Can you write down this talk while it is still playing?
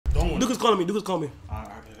going. Duke is calling me. Duke is calling me. All right.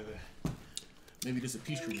 Maybe this is a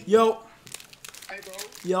peace treaty. Yo. Hey, bro.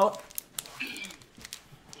 Yo.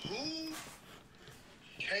 Who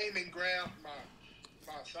came and grabbed my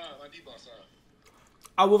sign, my D-Block sign?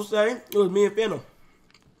 I will say it was me and Fanum.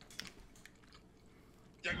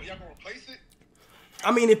 Y'all gonna replace it?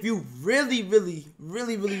 I mean, if you really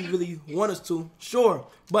want us to, sure.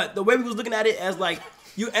 But the way we was looking at it as like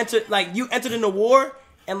you entered in the war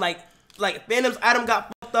and like Fanum's item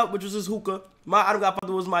got fucked up, which was his hookah. My item got fucked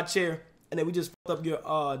up was my chair, and then we just fucked up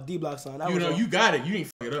your D-Block sign. That You got it. You ain't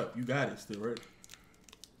fuck it up. You got it still, right?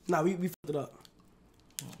 Nah, we fucked it up.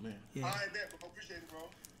 Oh man. Yeah. All right, bro. Appreciate it,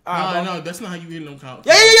 bro. No, that's not how you end them calls.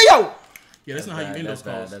 Yo. Yeah, that's not how you end those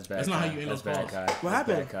calls. That's not how you end those calls. What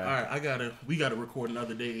happened? All right, we gotta record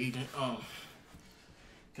another day, agent.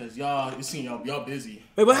 Cause y'all, it seems y'all busy.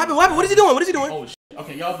 Wait, what happened? What is he doing? Oh shit.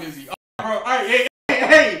 Okay, y'all busy. All right,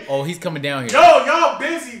 hey. Oh, he's coming down here. Yo, y'all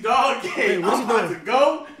busy, dog. Hey, Wait, what is he I'm about doing? to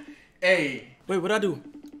go. Hey. Wait, what'd I do?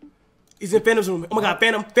 He's in Fanum's room. Oh my God,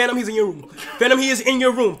 Fanum, he's in your room. Fanum, he is in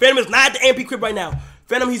your room. Fanum is not at the AMP crib right now.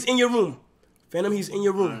 Fanum, he's in your room. Fanum, he's in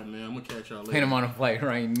your room. All right, man, I'm gonna catch y'all later. Pin him on a flight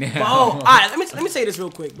right now. Oh, all right. Let me say this real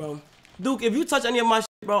quick, bro. Duke, if you touch any of my shit,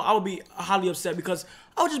 bro, I would be highly upset because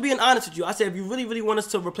I was just being honest with you. I said if you really want us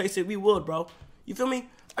to replace it, we would, bro. You feel me?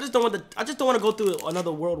 I just don't want to go through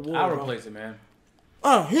another world war. I'll bro. replace it, man.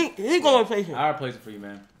 He gonna replace it. I'll replace it for you,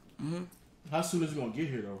 man. How soon is it gonna get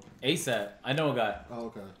here though? ASAP. I know a guy. Oh,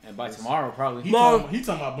 okay. And by tomorrow, probably. He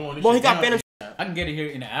talking about blowing this Bro, he shit got down. Fanum. I can get it here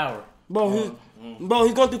in an hour. Bro,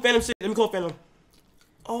 he's going through Fanum shit. Let me call Fanum.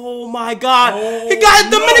 Oh my God! He got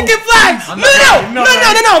his Dominican flag. No!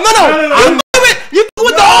 You fucking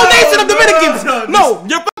with the whole nation of Dominicans. No,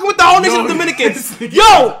 you're fucking with the whole nation of Dominicans.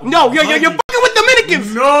 You're fucking with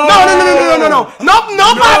Dominicans. No,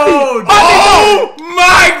 Poppy. Oh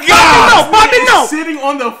my God! Poppy, no. Sitting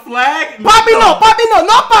on the flag. Poppy, no, Poppy.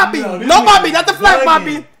 No, Poppy, not the flag, bugging.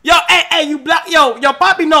 Poppy. Yo, hey, you black. Yo,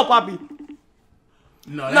 Poppy, no, Poppy.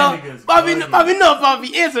 No, that nigga's Poppy, bugging. no,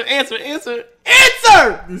 Poppy. Answer.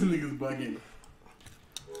 This nigga's bugging.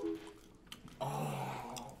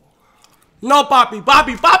 No, Poppy, no,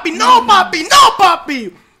 Poppy.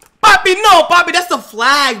 Poppy, no, Poppy. That's the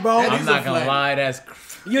flag, bro. I'm not gonna lie, that's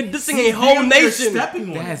You're dissing a whole nation.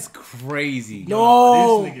 that's crazy.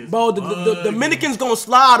 No, this nigga's bro, the bugging. Dominicans gonna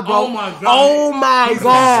slide, bro. Oh my God. Oh my He's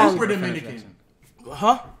God. super Dominican.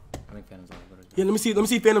 Huh? I think Phantom's all over. Yeah, let me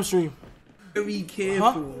see Phantom stream. Very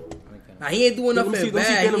careful. Nah, he ain't doing Let me nothing see bad.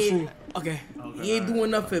 Phantom stream. Okay. He ain't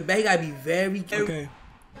doing nothing bad. He gotta be very careful. Okay.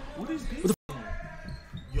 What is this?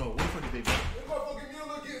 Yo, what the fuck is they doing? This motherfucking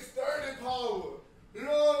Mueller get stirred in power. You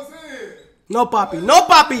know what I'm saying? No, Poppy. What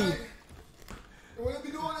they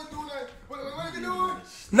be doing, what they doing?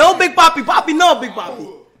 No, Big Poppy. Poppy, no, Big Poppy.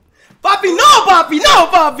 Poppy, no,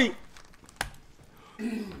 Poppy.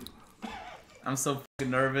 I'm so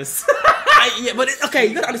fucking nervous. Yeah, but okay,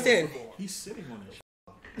 you gotta understand. He's sitting on this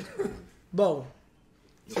shit. Bro.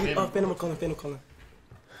 Phantom. Phantom calling.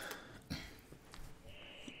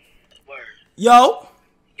 Word. Yo.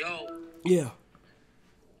 Yeah.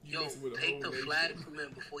 Yo, take the flag from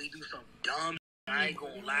him before he do some dumb shit. I ain't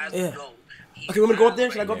gonna lie. Yeah. Yo, Okay, want me to go up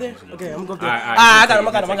there? Should I go up there? Okay, I'm gonna go up there. Alright,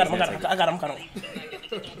 I got him.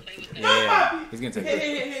 Yeah. He's gonna take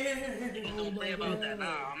it. don't play about that.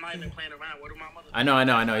 Nah, I'm not even playing around. Where do my mother? I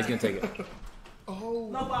know. He's gonna take it. Oh,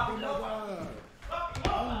 No, Poppy, no.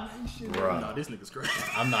 Bro. Nah, this nigga's crazy.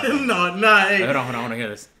 I'm not. Hey. Hold on, I wanna hear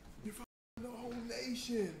this. the whole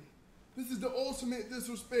nation. This is the ultimate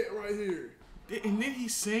disrespect right here. And then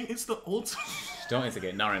he's saying it's the ultimate. Don't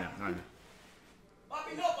instigate. Not right now.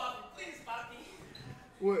 Poppy, no, Poppy. Please, Poppy.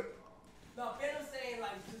 What? No, Phantom's saying,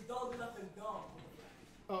 like, just don't do nothing dumb.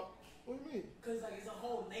 What do you mean? Because, like, it's a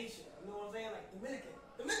whole nation. You know what I'm saying? Like,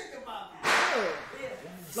 Dominican Poppy. Yeah.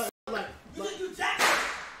 Yeah. You jack.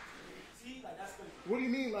 See? Like, that's good. What do you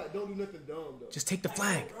mean, like, don't do nothing dumb, though? Just take the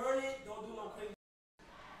flag. Don't burn it. Don't do no crazy.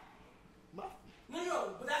 No,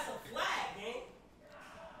 but that's a flag, man.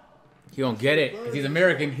 He don't get it. If he's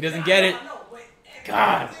American, he doesn't get it. I know, but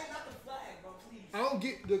God. not the flag, bro, please. I don't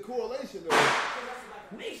get the correlation, though. That's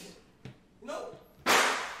like a nation. No.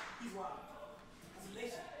 He's wild. That's a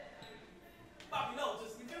nation. Poppy, no,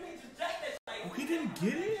 just, you feel me? Just jack that shit. Like, Oh, he didn't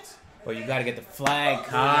get it? But you gotta get the flag,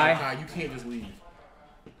 Kai. Kai, you can't just leave.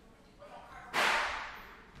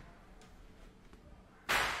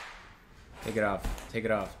 Take it off.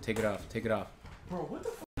 Bro, what the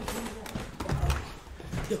fuck?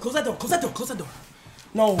 yo, close that door.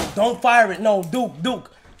 No, don't fire it. No, Duke.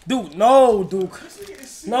 No, Duke.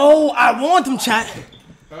 No, I want him, chat.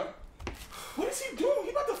 Huh? What is he doing? He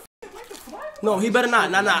about to light the flag No, he better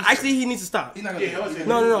not. Nah. Actually, he needs to stop. He's not gonna do it.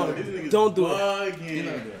 No. Don't do it.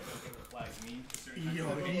 Bugging.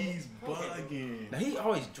 Yo, he's bugging. Now he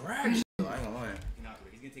always drags shit. I ain't gonna lie.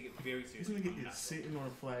 He's gonna take it very This seriously. nigga is sitting on a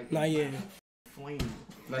flag. Nah, yeah. Flame.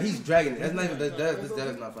 Nah, he's dragging it. That's not even, that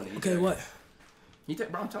is not funny. Okay, what?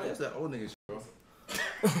 Bro, I'm telling you, that's that old nigga shit,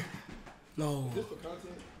 bro. No. Just for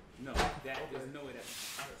content? No, there's no way that.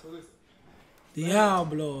 So listen.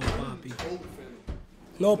 Diablo, papi.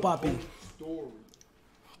 No, papi. Story.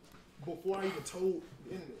 Before I even told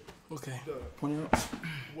the internet. Okay. Point it out.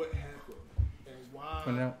 What happened and why.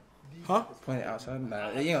 Point it out. Huh? Point it outside.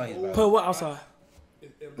 Nah, you know he's bad. Put what outside?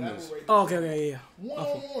 Oh, okay, yeah.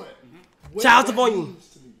 One-on-one. Shout out to Volume.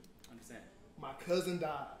 My cousin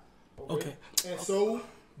died. Okay. And so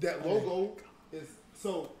that logo is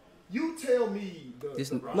so. You tell me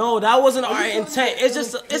No, that wasn't our intent. It's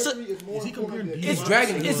just it's a He's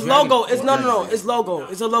dragging. it's logo. It's no. It's logo.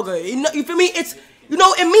 It's a logo. You feel me? It's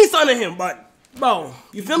it means something to him, but bro,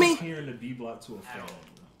 you feel me? Hearing the D block to a fan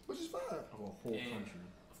Which is fine. of a whole country.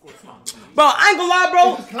 Bro, I ain't gonna lie,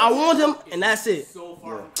 bro. I warned him, and that's it. So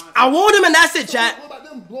far from content. I warned him, and that's it, chat. What about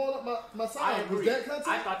them blowing up my I sign? agree. Was that content?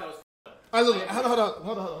 I thought that was.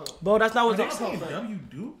 Hold on. Bro, that's not what They they saying W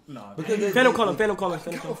Duke? Nah. Fanum calling.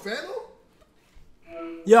 Come Fanum?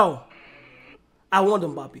 Yo, I warned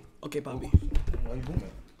him, Poppy. Okay, Poppy. Why you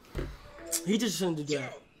booming? He just shouldn't do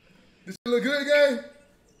that. This shit look good, gang?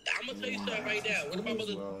 I'm gonna tell you something right now. What about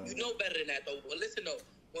you know better than that though? But listen though,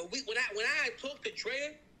 when I talked to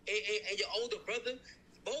Dre and your older brother,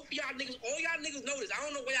 both of y'all niggas, all y'all niggas know this. I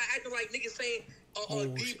don't know why y'all acting like niggas saying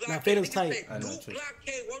D now Block. Fanum's tight. Duke Block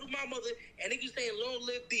K, word of my mother, and niggas saying long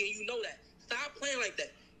live D, and you know that. Stop playing like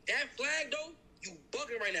that. That flag though, you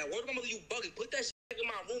bugging right now. Word of my mother, you bugging. Put that shit in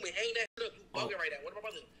my room and hang that shit up. You bugging right now. Word of my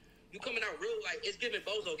mother. You coming out real like it's giving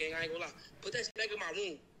bozo gang. I ain't gonna lie. Put that shit back in my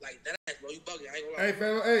room like that ass, bro. You bugging. I ain't gonna lie. Hey,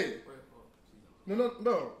 fam, hey.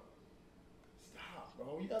 No. Stop,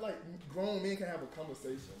 bro. You got like grown men can have a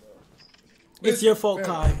conversation, bro. It's your fault,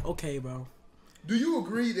 fam, Kai. Okay, bro. Do you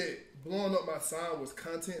agree that blowing up my sign was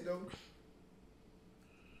content, though?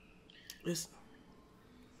 It's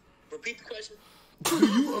Repeat the question. Do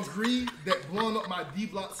you agree that blowing up my D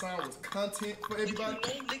Block sign was content for everybody?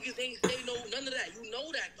 You know niggas ain't say none of that. You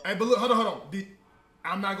know that though. Hey, but look, hold on.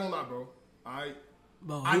 I'm not gonna lie, bro. Alright.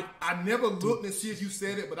 bro. I never looked and see if you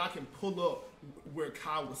said it, but I can pull up where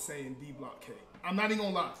Kyle was saying D Block K. I'm not even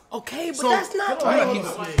gonna lie. Okay, but So, that's not hold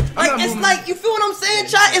on. like it's like you feel what I'm saying,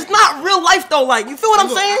 chat. It's not real life though. Like you feel what I'm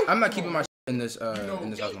saying? I'm not keeping my shit in this house no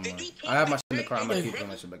more. I have my shit in the car. I'm not keeping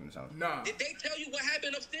my shit back in this house. Nah. Did they tell you what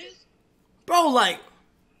happened upstairs? Bro, like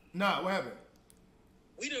Nah, what happened?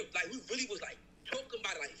 We really was like talking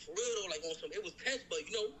about it like for real though, like on some. It was tense, but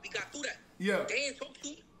we got through that. Yeah. They ain't talk to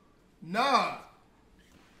you. Nah.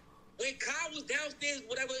 When Kyle was downstairs,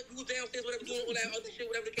 whatever doing all that other shit,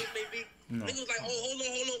 whatever the case may be, niggas was like, oh, hold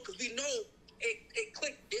on, because we know it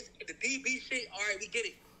clicked. This the DB shit. All right, we get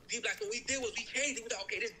it. D Block. So what we did was we changed it. We thought,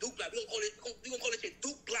 okay, this Duke Block. We gonna call this shit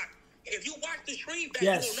Duke Block. If you watch the stream back,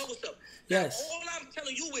 Yes. you gonna know what's up. Yes. Now, all I'm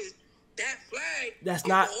telling you is that flag. That's is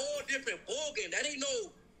not- a whole different ball game. That ain't no.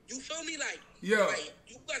 You feel me? Like Like,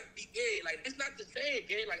 you got to be like it's not the same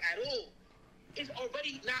game like at all. It's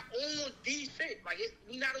already not on these shit. Like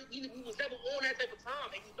we was never on that type of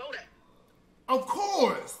time, and you know that. Of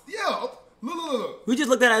course. Yeah. Look. we just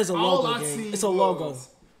looked at it as a All logo I game. seen It's a logo. was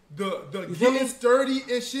The You feel me? getting sturdy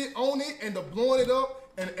and shit on it and the blowing it up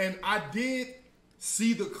and I did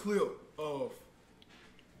see the clip of,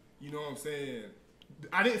 you know what I'm saying.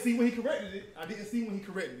 I didn't see when he corrected it.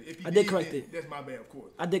 If he I did correct then it. That's my bad, of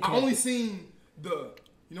course. I did I correct only it. seen the,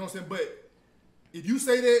 you know what I'm saying. But if you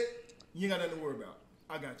say that, you ain't got nothing to worry about.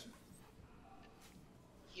 I got you.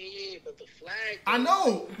 Yeah, but the flag. I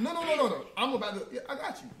know. No. I'm about to. Yeah, I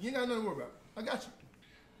got you. You ain't got nothing to worry about. I got you.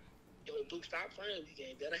 Yo, Duke, stop playing with me,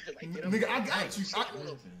 game. Like, get up Nigga, there. I got you.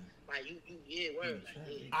 Like you, word. Like,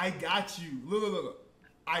 yeah. I got you. Look.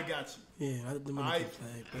 I got you. Yeah, I the Dominican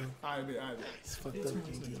flag, bro. I bet. It's fucked up.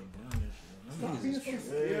 Stop being so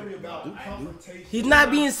scary about confrontation. He's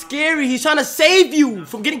not being scary. He's trying to save you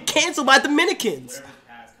from getting canceled by Dominicans.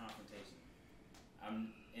 Past confrontation.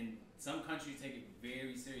 In some countries take it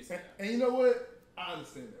very seriously. And you know what? I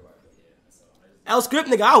understand that right there. Yeah, that's all. L script,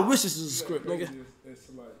 nigga. I wish this was a script, nigga. It's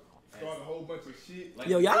like start a whole bunch of shit.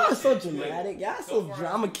 Yo, y'all are so dramatic. Y'all so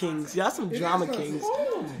drama kings. Y'all some drama kings.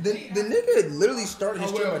 The nigga literally started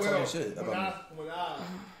his stream by talking shit Oh, about me.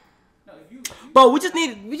 Bro, we just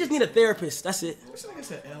need a therapist. That's it. This nigga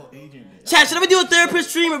said L agent. Chat, should we do a therapist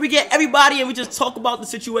stream where we get everybody and we just talk about the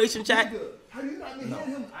situation, chat? How you not been hearing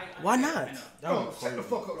him? Why not? Bro, shut the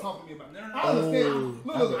fuck up talking to me about. No. I understand.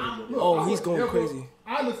 Look. Oh, he's going crazy.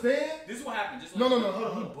 I understand. This is what happened. No.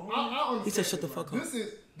 Hold on. I understand. He said, "Shut the fuck up."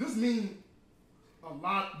 This means a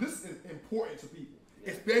lot. This is important to people,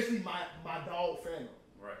 especially my dog Fanum.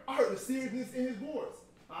 Right. I heard the seriousness in his voice.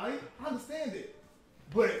 I understand it,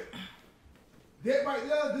 but that right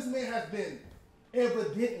there, this man has been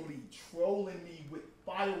evidently trolling me with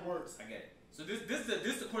fireworks. I get it. So this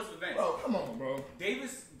is the course of events. Bro, come on, bro.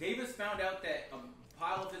 Davis found out that a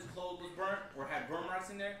pile of his clothes was burnt or had burn marks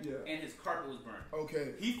in there, and his carpet was burnt.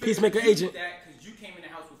 Okay. He Peacemaker agent. That because you came in the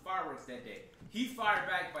house with fireworks that day. He fired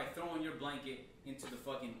back by throwing your blanket into the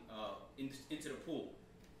fucking into the pool.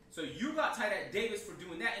 So you got tight at Davis for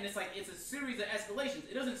doing that, and it's like it's a series of escalations.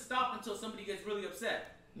 It doesn't stop until somebody gets really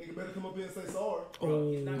upset. Nigga better come up here and say sorry.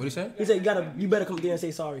 What he say? He said, "You better come there and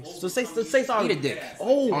say sorry." So say sorry. Eat a dick.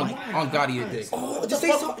 Oh, On God, eat a dick. just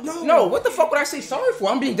say sorry. No, what the fuck would I say sorry for?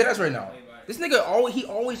 I'm being deadass right now. This nigga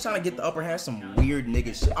always trying to get the upper hand. Some weird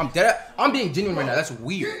nigga shit. I'm being genuine right now. That's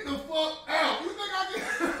weird. Get the fuck out. You think I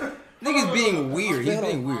can? Nigga's being weird. He's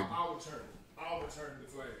being weird. I'll return the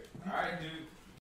flag. All right, dude.